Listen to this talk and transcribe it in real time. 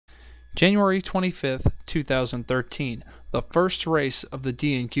January 25th, 2013, the first race of the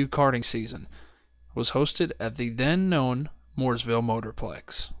DNQ karting season, was hosted at the then-known Mooresville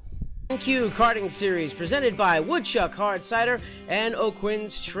Motorplex. DNQ Karting Series presented by Woodchuck Hard Cider and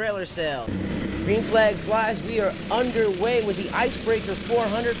O'Quinn's Trailer Sale. Green flag flies. We are underway with the Icebreaker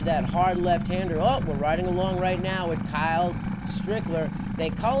 400. That hard left-hander. Oh, we're riding along right now with Kyle Strickler. They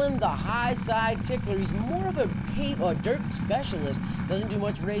call him the high side tickler. He's more of a dirt specialist. Doesn't do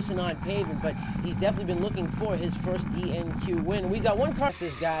much racing on pavement, but he's definitely been looking for his first DNQ win. We got one car.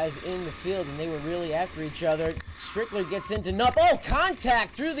 This guy's in the field, and they were really after each other. Strickler gets into Nup. Oh,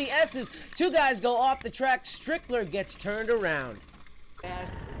 contact through the S's. Two guys go off the track. Strickler gets turned around.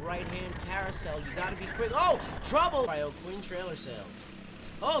 Fast right-hand carousel. You got to be quick. Oh, trouble by O'Quinn Trailer Sales.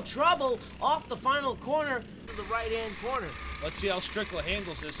 Oh, trouble off the final corner to the right-hand corner. Let's see how Strickler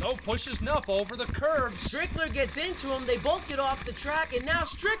handles this. Oh, pushes Nup over the curbs. Strickler gets into him. They both get off the track, and now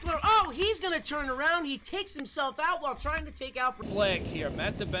Strickler, oh, he's going to turn around. He takes himself out while trying to take out... Flag here.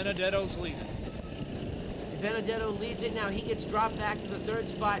 Matt DiBenedetto's leading. Benedetto leads it now. He gets dropped back to the third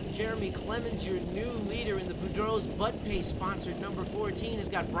spot. Jeremy Clemens, your new leader in the Boudreaux's Butt Paste sponsored number 14, has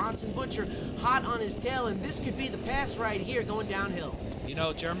got Bronson Butcher hot on his tail, and this could be the pass right here going downhill. You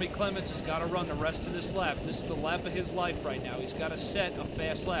know, Jeremy Clemens has got to run the rest of this lap. This is the lap of his life right now. He's got to set a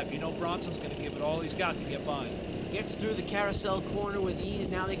fast lap. You know Bronson's going to give it all he's got to get by. Gets through the carousel corner with ease.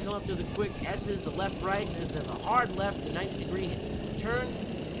 Now they come up to the quick S's, the left rights, and then the hard left, the 90-degree turn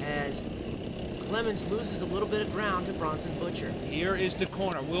as Clemens loses a little bit of ground to Bronson Butcher. Here is the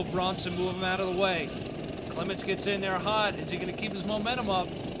corner. Will Bronson move him out of the way? Clemens gets in there hot. Is he going to keep his momentum up?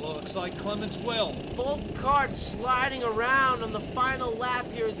 Well, looks like Clemens will. Both cars sliding around on the final lap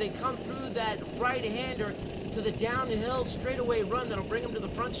here as they come through that right-hander to the downhill straightaway run that'll bring him to the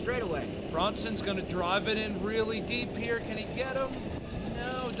front straightaway. Bronson's going to drive it in really deep here. Can he get him?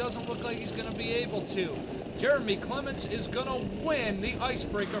 No, it doesn't look like he's going to be able to. Jeremy Clemens is going to win the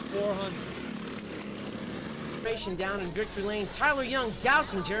Icebreaker 400. Down in Victory Lane, Tyler Young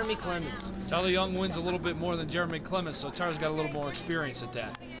dousing Jeremy Clemens. Tyler Young wins a little bit more than Jeremy Clemens, so Tyler's got a little more experience at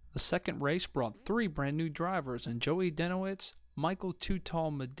that. The second race brought three brand new drivers in Joey Denowitz, Michael Too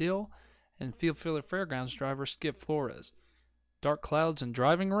Tall Medill, and Field Filler Fairgrounds driver Skip Flores. Dark clouds and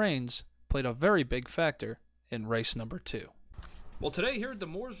driving rains played a very big factor in race number 2. Well, today here at the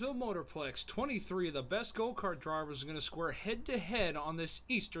Mooresville Motorplex, 23 of the best go-kart drivers are going to square head-to-head on this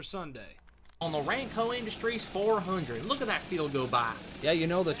Easter Sunday. On the Ranco Industries 400. Look at that field go by. Yeah, you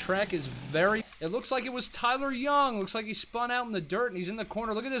know, the track is very... It looks like it was Tyler Young. Looks like he spun out in the dirt and he's in the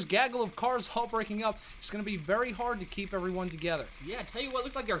corner. Look at this gaggle of cars all breaking up. It's going to be very hard to keep everyone together. Yeah, I tell you what,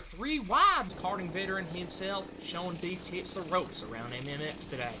 looks like there are 3 wides. Karting veteran himself, Sean B tips the ropes around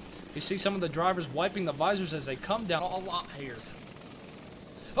MMX today. You see some of the drivers wiping the visors as they come down. A lot here.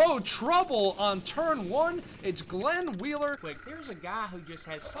 Oh, trouble on turn 1. It's Glenn Wheeler. Quick, there's a guy who just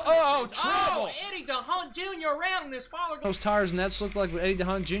has so Oh, much trouble! Oh, Eddie DeHunt Jr. around in his father. Those tires and nets look like what Eddie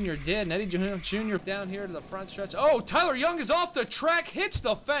DeHunt Jr. did. And Eddie DeHunt Jr. down here to the front stretch. Oh, Tyler Young is off the track, hits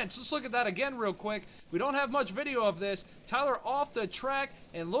the fence. Let's look at that again real quick. We don't have much video of this. Tyler off the track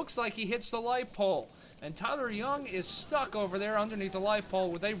and looks like he hits the light pole. And Tyler Young is stuck over there underneath the light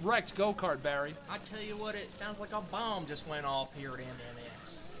pole with a wrecked go-kart, Barry. I tell you what, it sounds like a bomb just went off here at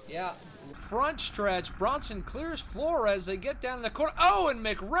MMX. Yeah, front stretch, Bronson clears Flores. They get down in the corner. Oh, and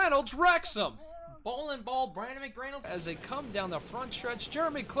McReynolds wrecks him. Bowling ball, Brandon McReynolds. As they come down the front stretch,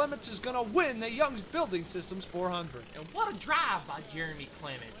 Jeremy Clemens is going to win the Young's Building Systems 400. And what a drive by Jeremy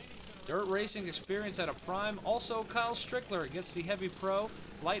Clemens. Dirt racing experience at a prime. Also, Kyle Strickler gets the heavy pro.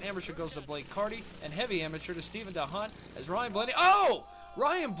 Light amateur goes to Blake Carty. And heavy amateur to Stephen DeHunt as Ryan Blaney. Oh!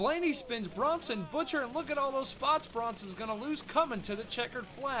 Ryan Blaney spins Bronson Butcher, and look at all those spots Bronson's going to lose coming to the checkered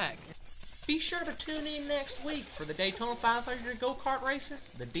flag. Be sure to tune in next week for the Daytona 500 go-kart racing,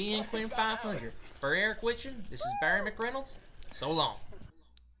 the DNQ 500. For Eric Witchen, this is Barry McReynolds. So long.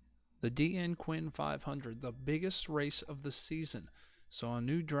 The DNQ 500, the biggest race of the season, saw a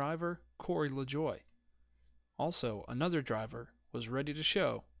new driver, Corey LaJoie. Also, another driver was ready to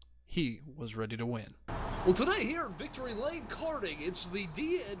show he was ready to win. Well, today here at Victory Lane Karting, it's the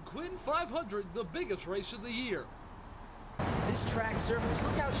DNQ 500, the biggest race of the year. This track surface,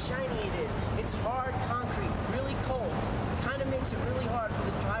 look how shiny it is. It's hard concrete, really cold. Kind of makes it really hard for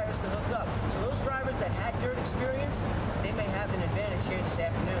the tires to hook up. So those drivers that had dirt experience, they may have an advantage here this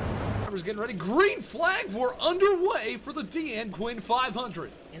afternoon. Drivers getting ready. Green flag. We're underway for the DNQ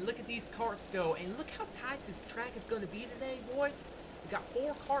 500. And look at these cars go. And look how tight this track is going to be today, boys. We got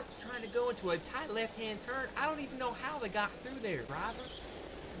 4 cars trying to go into a tight left-hand turn. I don't even know how they got through there, driver.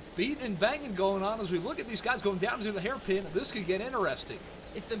 Beating and banging going on as we look at these guys going down to the hairpin. This could get interesting.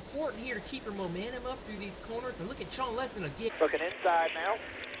 It's important here to keep your momentum up through these corners, and look at Sean Lesson again. Looking inside now.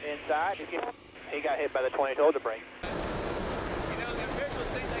 Inside. He got hit by the 20 told to brake. You know, the officials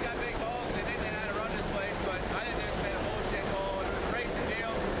think they got big balls and they think they know how to run this place, but I think this made a bullshit call. It was a racing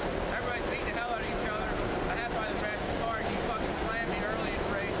deal. Everybody's beating the hell out of each other. I had by the fastest car and he fucking slammed me early in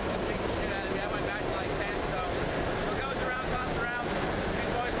the race and was beating the shit out of me. I went back to like 10, so what goes around comes around.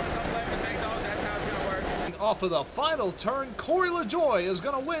 These boys want to come play with the big dogs, that's how it's going to work. Off of the final turn, Corey LaJoie is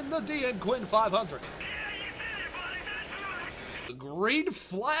going to win the DNQ 500. The green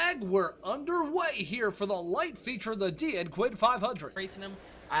flag, we're underway here for the light feature of the DNQ 500. Racing him,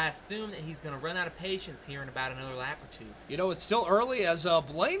 I assume that he's going to run out of patience here in about another lap or two. You know, it's still early as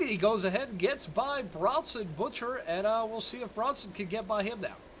Blaney goes ahead and gets by Bronson Butcher, and we'll see if Bronson can get by him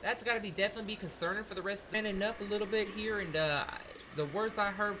now. That's got to be definitely be concerning for the rest. Brandon up a little bit here, and the words I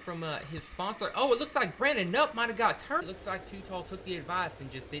heard from his sponsor, oh, it looks like Brandon Nupp might have got turned. It looks like Too Tall took the advice and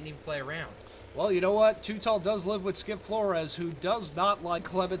just didn't even play around. Well, you know what? Too Tall does live with Skip Flores, who does not like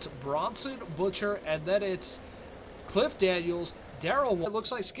Clements, Bronson Butcher, and then it's Cliff Daniels, Darrell. It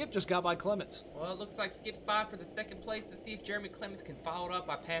looks like Skip just got by Clements. Well, it looks like Skip's by for the second place. Let's see if Jeremy Clements can follow it up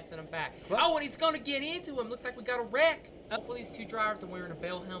by passing him back. Oh, and he's going to get into him. Looks like we got a wreck. Hopefully these two drivers are wearing a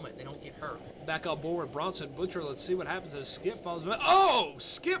bell helmet. They don't get hurt. Back on board with Bronson Butcher. Let's see what happens as Skip follows him. Oh!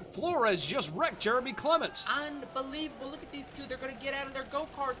 Skip Flores just wrecked Jeremy Clements. Unbelievable. Look at these two. They're going to get out of their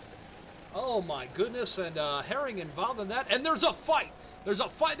go-karts. Oh my goodness, and Herring involved in that, and there's a fight. There's a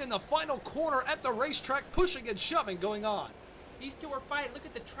fight in the final corner at the racetrack, pushing and shoving going on. These two are fighting. Look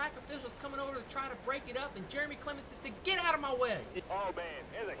at the track officials coming over to try to break it up, and Jeremy Clements said, "Get out of my way." Oh man,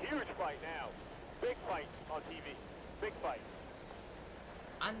 there's a huge fight now. Big fight on TV. Big fight.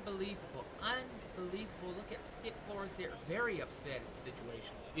 Unbelievable. Unbelievable. Look at Skip Flores there. Very upset at the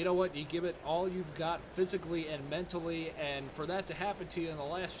situation. You know what? You give it all you've got physically and mentally, and for that to happen to you in the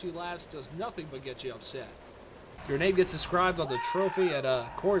last few laps does nothing but get you upset. Your name gets inscribed on the trophy, and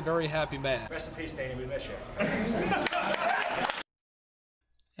Corey, very happy man. Rest in peace, Danny. We miss you.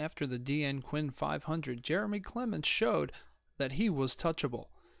 After the DNQ 500, Jeremy Clements showed that he was touchable.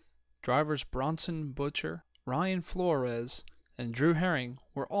 Drivers Bronson Butcher, Ryan Flores, and Drew Herring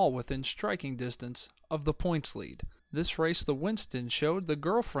were all within striking distance of the points lead. This race, the Winston, showed the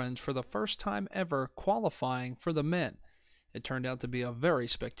girlfriends for the first time ever qualifying for the men. It turned out to be a very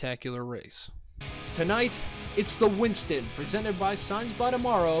spectacular race. Tonight, it's the Winston, presented by Signs by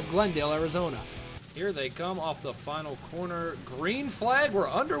Tomorrow of Glendale, Arizona. Here they come off the final corner. Green flag, we're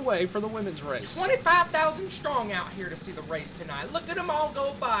underway for the women's race. 25,000 strong out here to see the race tonight. Look at them all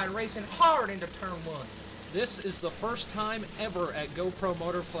go by and racing hard into turn one. This is the first time ever at GoPro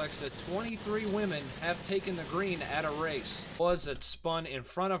Motorplex that 23 women have taken the green at a race. It spun in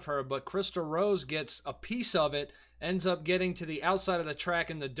front of her, but Crystal Rose gets a piece of it, ends up getting to the outside of the track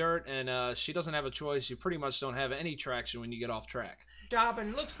in the dirt, and she doesn't have a choice. You pretty much don't have any traction when you get off track. Job,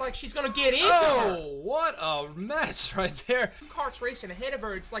 and looks like she's going to get into her. Oh, what a mess right there. Two carts racing ahead of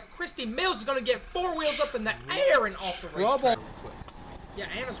her. It's like Christy Mills is going to get four wheels up in the air and off the Trouble. racetrack. Yeah,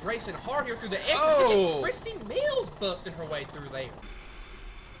 Anna's racing hard here through the exit. Oh. Look at Christy Mills busting her way through there.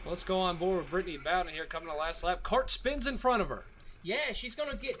 Let's go on board with Brittany Bowden here coming to the last lap. Cart spins in front of her. Yeah, she's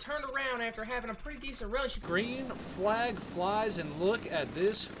going to get turned around after having a pretty decent run. Green flag flies, and look at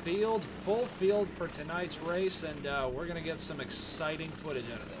this field, full field for tonight's race, and we're going to get some exciting footage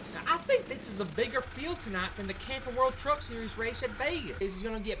out of this. Now, I think this is a bigger field tonight than the Camping World Truck Series race at Vegas. This is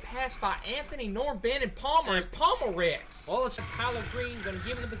going to get passed by Anthony, Norm, Ben, and Palmer, and Palmer wrecks. Well, it's Tyler Green going to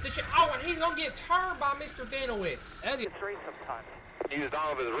give him the position. Oh, and he's going to get turned by Mr. Benowitz. Eddie. It's race sometime. He used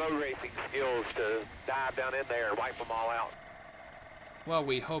all of his road racing skills to dive down in there and wipe them all out. Well,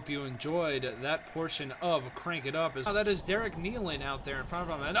 we hope you enjoyed that portion of Crank It Up. That is Derek Nealon out there in front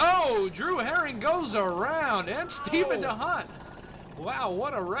of him. And oh, Drew Herring goes around, and Stephen DeHunt. Wow,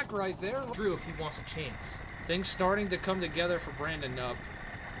 what a wreck right there. Drew, if he wants a chance. Things starting to come together for Brandon Nupp.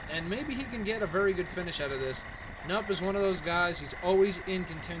 And maybe he can get a very good finish out of this. Nupp is one of those guys, he's always in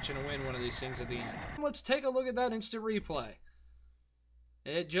contention to win one of these things at the end. Let's take a look at that instant replay.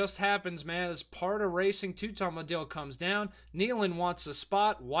 It just happens, man. As part of racing, two-ton Medill comes down. Nealon wants the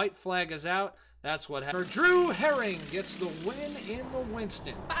spot. White flag is out. That's what happened. Drew Herring gets the win in the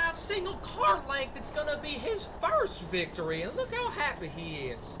Winston. By a single car length, it's going to be his first victory. And look how happy he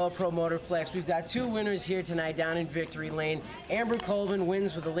is. Pro Motorplex, we've got two winners here tonight down in Victory Lane. Amber Colvin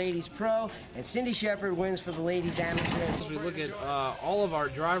wins for the Ladies Pro, and Cindy Shepard wins for the Ladies Amateur. As we look at all of our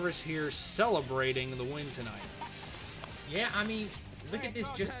drivers here celebrating the win tonight. Yeah, I mean, look at this.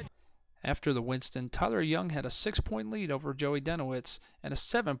 Just After the Winston, Tyler Young had a 6-point lead over Joey Denowitz and a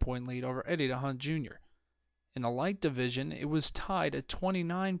 7-point lead over Eddie DeHunt Jr. In the light division, it was tied at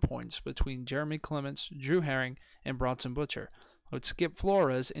 29 points between Jeremy Clements, Drew Herring, and Bronson Butcher, with Skip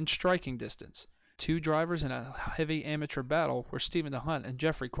Flores in striking distance. Two drivers in a heavy amateur battle were Stephen DeHunt and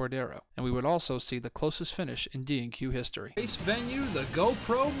Jeffrey Cordero, and we would also see the closest finish in DNQ history. Race venue, the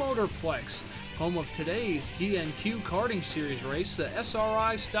GoPro Motorplex, home of today's DNQ Karting Series race, the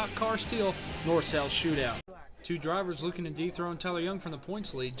SRI Stock Car Steel North-South Shootout. Two drivers looking to dethrone Tyler Young from the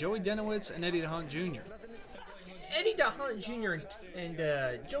points lead, Joey Denowitz and Eddie DeHunt Jr. Eddie DeHunt Jr. and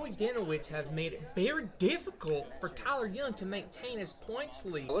Joey Denowitz have made it very difficult for Tyler Young to maintain his points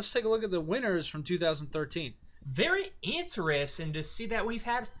lead. Let's take a look at the winners from 2013. Very interesting to see that we've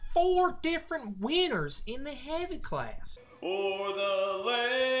had 4 different winners in the heavy class. For the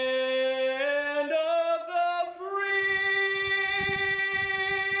land of the free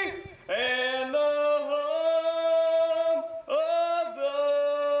and the home of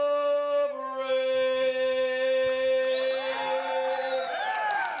the brave.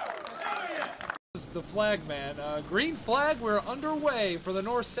 This is the flag man. Green flag, we're underway for the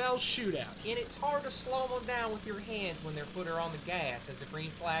North-South Shootout. And it's hard to slow them down with your hands when their foot are on the gas as the green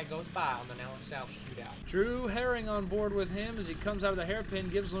flag goes by on the North-South Shootout. Drew Herring on board with him as he comes out of the hairpin,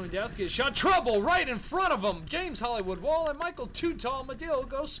 gives Lewandowski a shot. Trouble right in front of him. James Hollywood Wall and Michael Too Tall Medill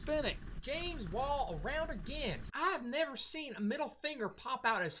go spinning. James Wall around again. I've never seen a middle finger pop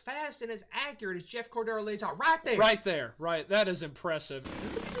out as fast and as accurate as Jeff Cordero lays out right there. Right there. Right. That is impressive.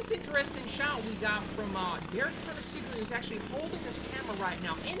 Look at this interesting shot we got from Derek Hunter-Sigley, who's actually holding this camera right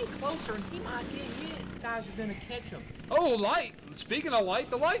now. Any closer and he might get hit. You guys are going to catch him. Oh, light. Speaking of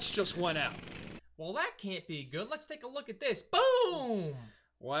light, the lights just went out. Well, that can't be good. Let's take a look at this. Boom!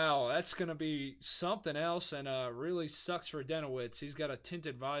 Wow, that's going to be something else, and really sucks for Denowitz. He's got a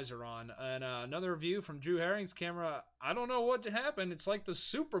tinted visor on. And another view from Drew Herring's camera. I don't know what happened. It's like the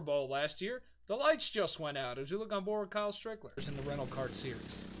Super Bowl last year. The lights just went out as you look on board with Kyle Strickler in the rental kart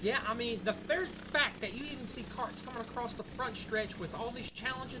series. Yeah, I mean, the very fact that you even see karts coming across the front stretch with all these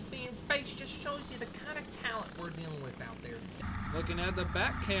challenges being faced just shows you the kind of talent we're dealing with out there. Looking at the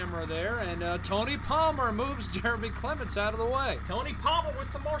back camera there, and Tony Palmer moves Jeremy Clements out of the way. Tony Palmer with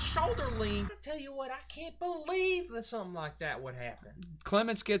some more shoulder lean. I tell you what, I can't believe that something like that would happen.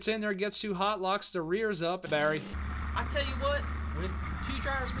 Clements gets in there, gets too hot, locks the rears up. Barry. I tell you what, with 2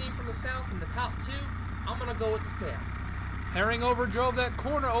 drivers being from the south and the top 2, I'm going to go with the south. Herring overdrove that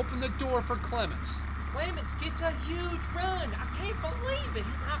corner, opened the door for Clements. Clements gets a huge run. I can't believe it.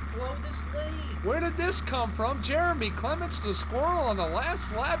 He might blow this lead. Where did this come from? Jeremy Clements, the squirrel on the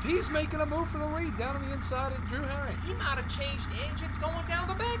last lap. He's making a move for the lead down on the inside of Drew Herring. He might have changed engines going down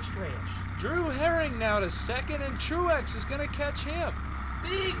the backstretch. Drew Herring now to second, and Truex is going to catch him.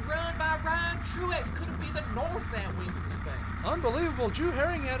 Big run by Ryan Truex. Could it be the North that wins this thing? Unbelievable. Drew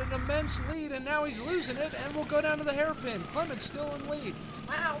Herring had an immense lead, and now he's losing it, and will go down to the hairpin. Clements still in lead.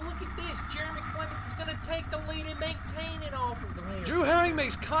 Wow, look at this. Jeremy Clements is going to take the lead and maintain it off of the hairpin. Drew Herring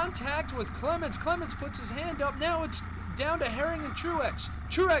makes contact with Clements. Clements puts his hand up. Now it's down to Herring and Truex.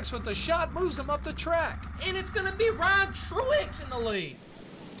 Truex with the shot moves him up the track. And it's going to be Ryan Truex in the lead.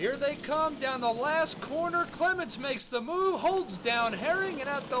 Here they come down the last corner. Clements makes the move, holds down Herring, and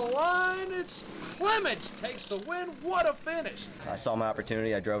at the line, it's Clements takes the win. What a finish. I saw my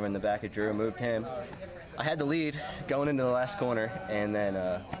opportunity. I drove in the back of Drew, moved him. I had the lead going into the last corner, and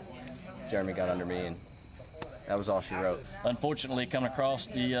then Jeremy got under me, and that was all she wrote. Unfortunately, coming across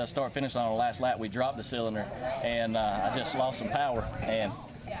the start-finish line on the last lap, we dropped the cylinder, and I just lost some power. And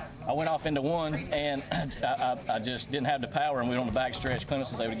I went off into one, and I just didn't have the power, and we were on the back stretch.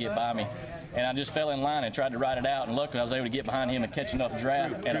 Clements was able to get by me, and I just fell in line and tried to ride it out, and luckily I was able to get behind him and catch enough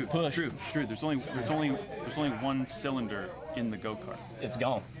draft and a push. Drew, there's only one cylinder in the go-kart. It's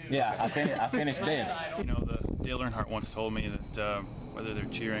gone. Yeah, I finished dead. You know, the Dale Earnhardt once told me that whether they're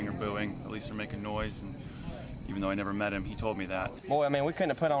cheering or booing, at least they're making noise, and even though I never met him, he told me that. Boy, I mean, we couldn't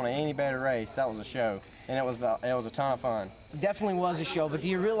have put on any better race. That was a show, and it was a ton of fun. Definitely was a show, but do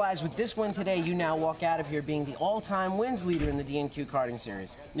you realize with this win today, you now walk out of here being the all-time wins leader in the DNQ karting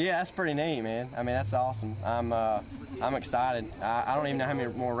series? Yeah, that's pretty neat, man. I mean, that's awesome. I'm excited. I don't even know how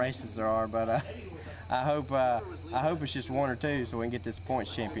many more races there are, but I hope it's just 1 or 2 so we can get this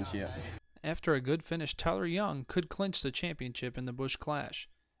points championship. After a good finish, Tyler Young could clinch the championship in the Busch Clash,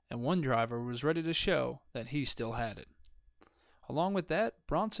 and one driver was ready to show that he still had it. Along with that,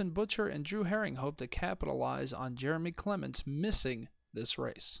 Bronson Butcher and Drew Herring hope to capitalize on Jeremy Clements missing this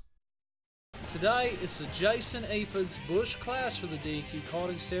race. Today, it's the Jason Aphids Busch Clash for the DNQ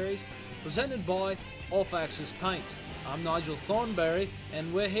Karting Series, presented by Off Axis Paint. I'm Nigel Thornberry,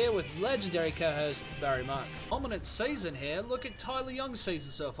 and we're here with legendary co-host Barry Mark. Dominant season here. Look at Tyler Young's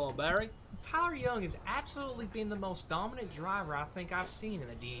season so far, Barry. Tyler Young has absolutely been the most dominant driver I think I've seen in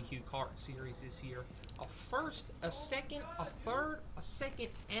the DNQ Karting Series this year. A first, a second, a third, a second,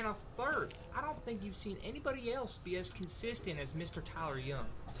 and a third. I don't think you've seen anybody else be as consistent as Mr. Tyler Young.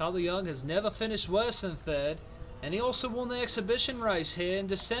 Tyler Young has never finished worse than third, and he also won the exhibition race here in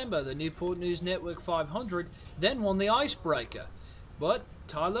December, the Newport News Network 500, then won the Icebreaker. But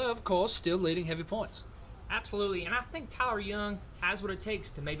Tyler, of course, still leading heavy points. Absolutely, and I think Tyler Young has what it takes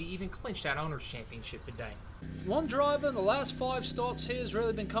to maybe even clinch that Owners' Championship today. One driver in the last 5 starts here has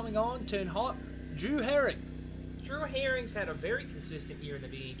really been coming on, turned hot, Drew Herring. Drew Herring's had a very consistent year in the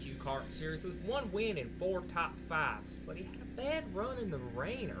DNQ Karting Series with 1 win and 4 top 5s, but he had a bad run in the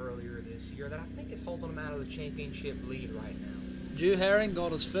rain earlier this year that I think is holding him out of the championship lead right now. Drew Herring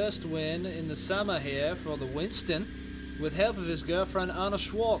got his first win in the summer here for the Winston with help of his girlfriend Anna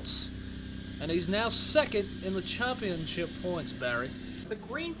Schwartz. And he's now second in the championship points, Barry. The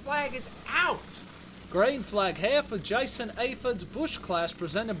green flag is out. Green flag here for Jason Aford's Bush class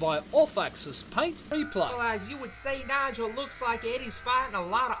presented by Off Axis Paint Replay. Well, as you would say, Nigel, it looks like Eddie's fighting a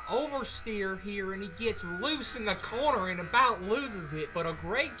lot of oversteer here, and he gets loose in the corner and about loses it, but a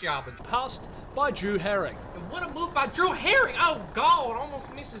great job. Passed by Drew Herring. And what a move by Drew Herring. Oh, God,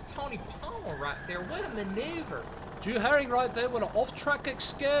 almost misses Tony Palmer right there. What a maneuver. Drew Herring right there with an off-track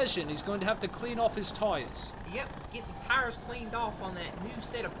excursion. He's going to have to clean off his tyres. Yep, get the tires cleaned off on that new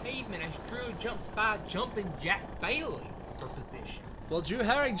set of pavement as Drew jumps by jumping Jack Bailey for position. Well, Drew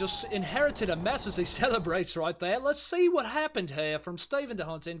Herring just inherited a mess as he celebrates right there. Let's see what happened here from Stephen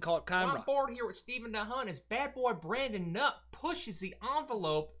DeHunt's in-car camera. I'm on board here with Stephen DeHunt as bad boy Brandon Nutt pushes the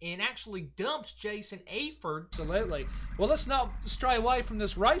envelope and actually dumps Jason Aford. Absolutely. Well, let's not stray away from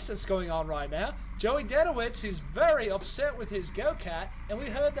this race that's going on right now. Joey Denowitz is very upset with his go-kart, and we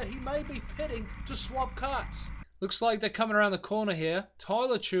heard that he may be pitting to swap karts. Looks like they're coming around the corner here.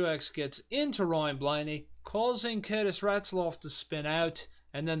 Tyler Truex gets into Ryan Blaney, causing Curtis Ratzlaff to spin out,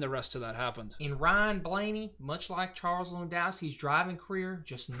 and then the rest of that happened. And Ryan Blaney, much like Charles Lewandowski's driving career,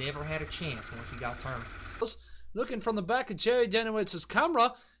 just never had a chance once he got turned. Looking from the back of Joey Denowitz's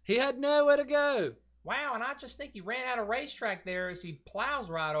camera, he had nowhere to go. Wow, and I just think he ran out of racetrack there as he plows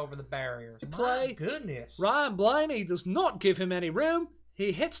right over the barriers. My goodness. Ryan Blaney does not give him any room.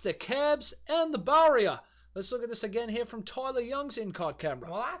 He hits the cabs and the barrier. Let's look at this again here from Tyler Young's in-car camera.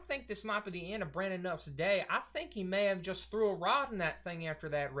 Well, I think this might be the end of Brandon Nutt's day. I think he may have just threw a rod in that thing after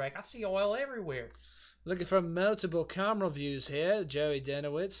that wreck. I see oil everywhere. Looking from multiple camera views here, Joey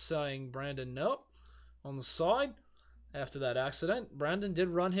Denowitz saying Brandon Nutt on the side. After that accident, Brandon did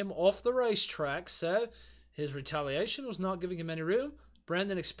run him off the racetrack, so his retaliation was not giving him any room.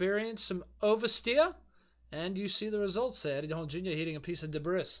 Brandon experienced some oversteer, and you see the results there. Eddie DeHunt Jr. hitting a piece of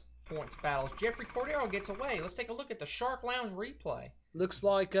debris. Points battles. Jeffrey Cordero gets away. Let's take a look at the Shark Lounge replay. Looks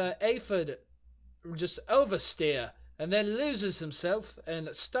like Aford just oversteer and then loses himself, and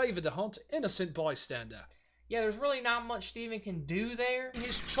Stephen DeHunt, innocent bystander. Yeah, there's really not much Stephen can do there.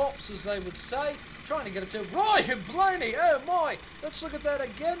 His chops, as they would say, trying to get it to Ryan Blaney. Oh my! Let's look at that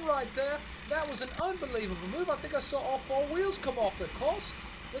again right there. That was an unbelievable move. I think I saw all 4 wheels come off the course.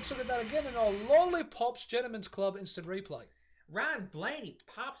 Let's look at that again in our Lollipops Gentlemen's Club instant replay. Ryan Blaney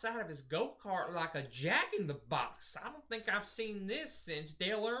pops out of his go-kart like a jack-in-the-box. I don't think I've seen this since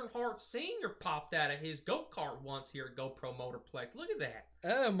Dale Earnhardt Sr. popped out of his go-kart once here at GoPro Motorplex. Look at that.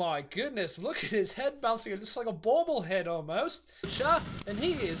 Oh my goodness, look at his head bouncing. It looks like a bobblehead almost. And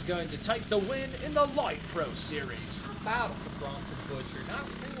he is going to take the win in the Light Pro Series. How about it for Bronson Butcher? Not a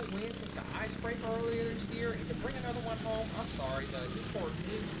single win since the Icebreaker earlier this year. And to bring another one home, I'm sorry, the Newport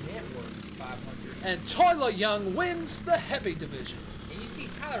News Network 500. And Tyler Young wins the heavy division. And you see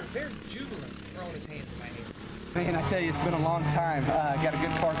Tyler very jubilant throwing his hands in my hair. Man, I tell you, it's been a long time. Got a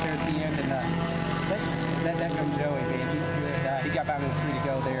good cart there at the end, and that comes Joey, man. He's good. He got by me with 3 to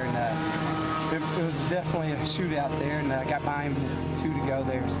go there, and it was definitely a shootout there, and got by him with 2 to go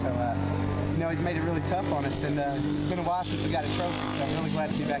there. So, you know, he's made it really tough on us, and it's been a while since we got a trophy, so I'm really glad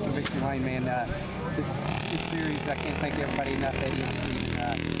to be back in victory lane, man. This series, I can't thank everybody enough, Eddie and Steve.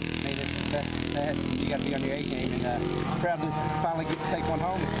 Man, it's the best. You got to be on your A game, and proud to finally get to take one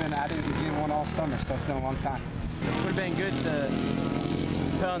home. I didn't get one all summer, so it's been a long time. It would have been good to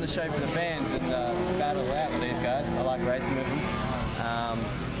put on the show for the fans and battle it out with these guys. I like racing with them.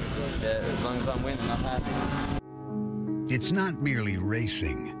 Yeah, as long as I'm winning, I'm happy. It's not merely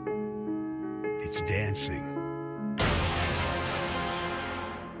racing, it's dancing.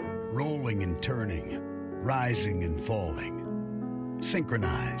 Rolling and turning, rising and falling.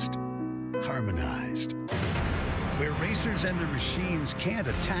 Synchronized, harmonized. Where racers and their machines can't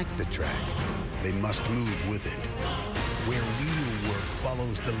attack the track, they must move with it. where wheel work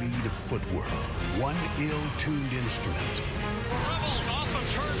follows the lead of footwork. One ill-tuned instrument. Trouble off of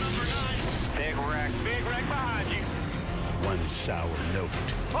turn number 9. Big wreck behind you. One sour note.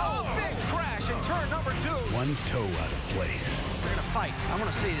 Oh, big crash in turn number 2. One toe out of place. We're gonna fight. I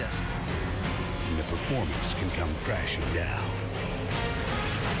want to see this. And the performance can come crashing down.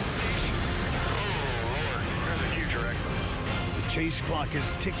 The chase clock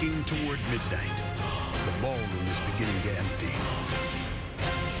is ticking toward midnight. The ballroom is beginning to empty.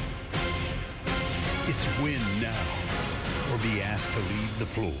 It's win now, or be asked to leave the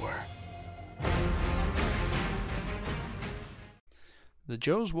floor. The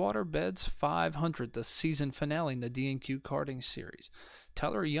Joe's Waterbeds 500, the season finale in the DNQ Karting Series.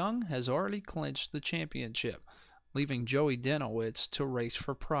 Tyler Young has already clinched the championship, leaving Joey Denowitz to race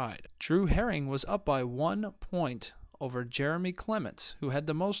for pride. Drew Herring was up by 1 point over Jeremy Clements, who had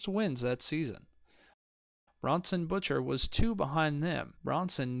the most wins that season. Bronson Butcher was 2 behind them.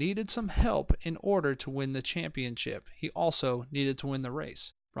 Bronson needed some help in order to win the championship. He also needed to win the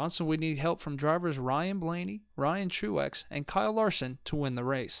race. Bronson would need help from drivers Ryan Blaney, Ryan Truex, and Kyle Larson to win the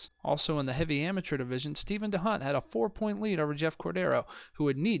race. Also in the heavy amateur division, Stephen DeHunt had a 4-point lead over Jeff Cordero, who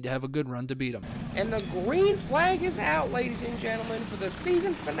would need to have a good run to beat him. And the green flag is out, ladies and gentlemen, for the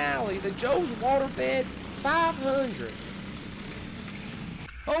season finale, the Joe's Waterbeds 500.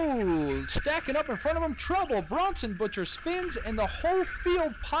 Oh, stacking up in front of him, trouble. Bronson Butcher spins, and the whole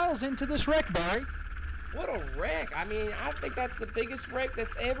field piles into this wreck, Barry. What a wreck. I mean, I think that's the biggest wreck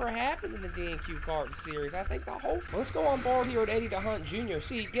that's ever happened in the DNQ Karting Series. I think the whole... Let's go on board here at Eddie DeHunt Jr.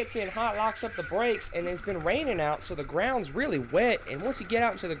 See, he gets in hot, locks up the brakes, and it's been raining out, so the ground's really wet, and once you get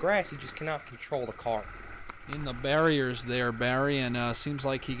out into the grass, you just cannot control the car. In the barriers there, Barry, and seems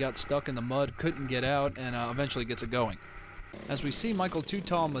like he got stuck in the mud, couldn't get out, and eventually gets it going. As we see Michael Too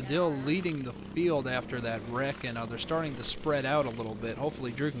Tall Medill leading the field after that wreck, and they're starting to spread out a little bit.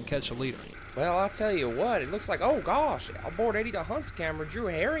 Hopefully Drew can catch a leader. Well, I'll tell you what, it looks like, oh gosh, aboard Eddie DeHunt's camera, Drew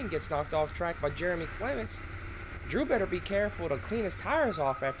Herring gets knocked off track by Jeremy Clements. Drew better be careful to clean his tires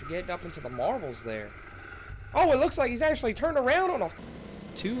off after getting up into the marbles there. Oh, it looks like he's actually turned around on a...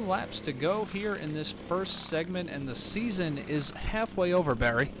 2 laps to go here in this first segment, and the season is halfway over,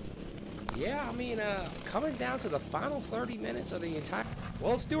 Barry. Yeah, I mean, coming down to the final 30 minutes of the entire...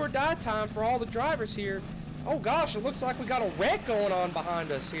 Well, it's do or die time for all the drivers here. Oh gosh, it looks like we got a wreck going on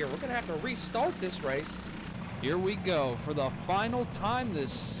behind us here. We're going to have to restart this race. Here we go for the final time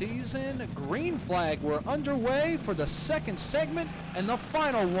this season. Green flag, we're underway for the second segment and the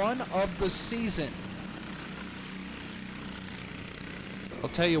final one of the season. I'll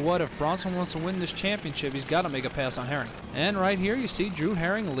tell you what, if Bronson wants to win this championship, he's got to make a pass on Herring. And right here you see Drew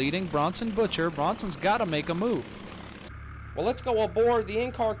Herring leading Bronson Butcher. Bronson's got to make a move. Well, let's go aboard the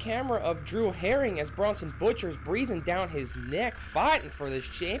in-car camera of Drew Herring as Bronson Butcher's breathing down his neck, fighting for this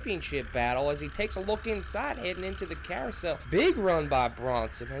championship battle as he takes a look inside, heading into the carousel. Big run by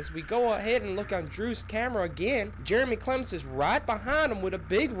Bronson. As we go ahead and look on Drew's camera again, Jeremy Clements is right behind him with a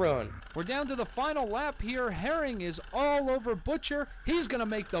big run. We're down to the final lap here. Herring is all over Butcher. He's going to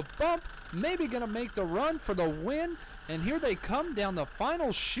make the bump, maybe going to make the run for the win. And here they come down the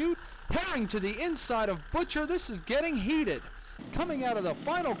final chute. Herring to the inside of Butcher. This is getting heated. Coming out of the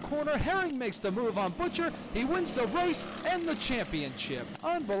final corner, Herring makes the move on Butcher. He wins the race and the championship.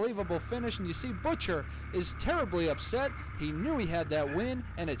 Unbelievable finish, and you see Butcher is terribly upset. He knew he had that win,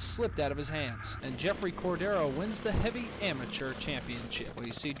 and it slipped out of his hands. And Jeffrey Cordero wins the heavy amateur championship. Well,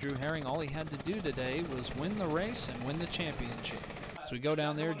 you see Drew Herring, all he had to do today was win the race and win the championship. So we go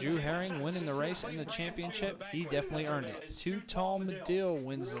down there, Drew Herring winning the race and the championship. He definitely earned it. Too Tall Medill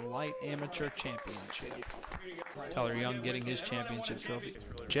wins the light amateur championship. Tyler Young getting his championship trophy.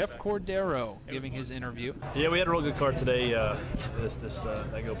 Jeff Cordero giving his interview. Yeah, we had a real good car today. That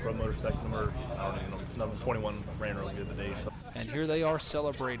GoPro Motorspec number 21 ran really good today. So. And here they are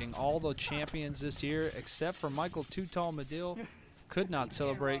celebrating all the champions this year, except for Michael Too Tall Medill. Could not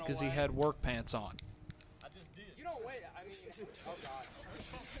celebrate because he had work pants on. You don't wait. I mean, oh God.